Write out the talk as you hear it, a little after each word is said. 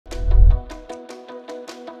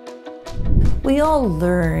We all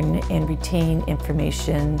learn and retain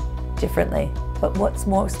information differently, but what's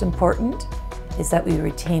most important is that we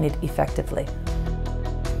retain it effectively.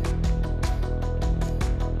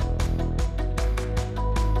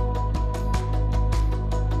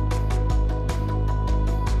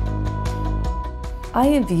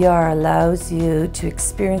 iMVR allows you to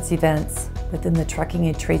experience events within the trucking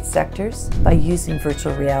and trade sectors by using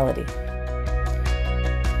virtual reality.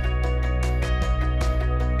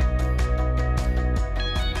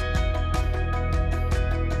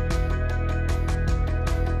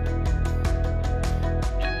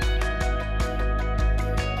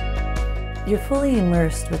 You're fully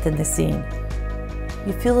immersed within the scene.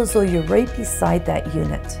 You feel as though you're right beside that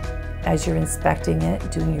unit as you're inspecting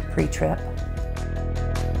it, doing your pre-trip.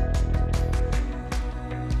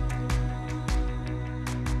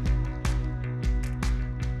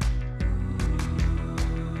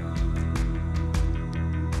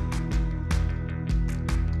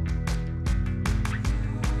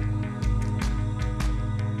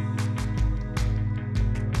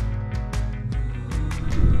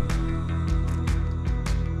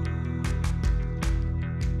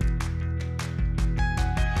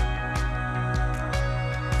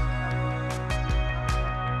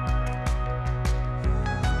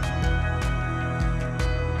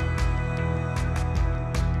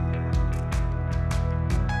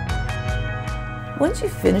 Once you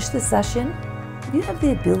finish the session, you have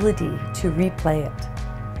the ability to replay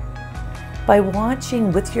it. By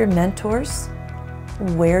watching with your mentors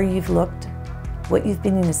where you've looked, what you've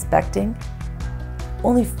been inspecting,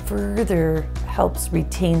 only further helps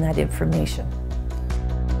retain that information.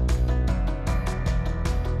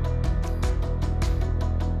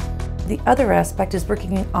 The other aspect is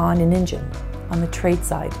working on an engine on the trade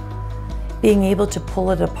side, being able to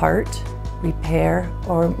pull it apart, repair,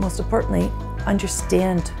 or most importantly,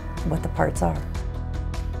 understand what the parts are.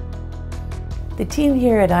 The team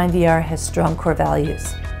here at iMVR has strong core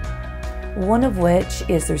values, one of which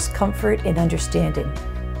is there's comfort in understanding.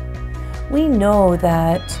 We know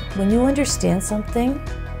that when you understand something,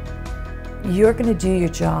 you're going to do your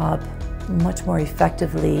job much more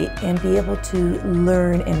effectively and be able to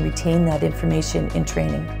learn and retain that information in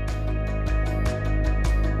training.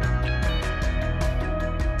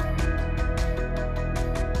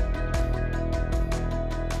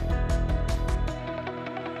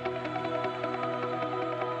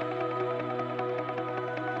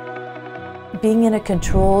 Being in a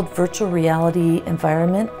controlled virtual reality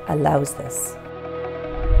environment allows this.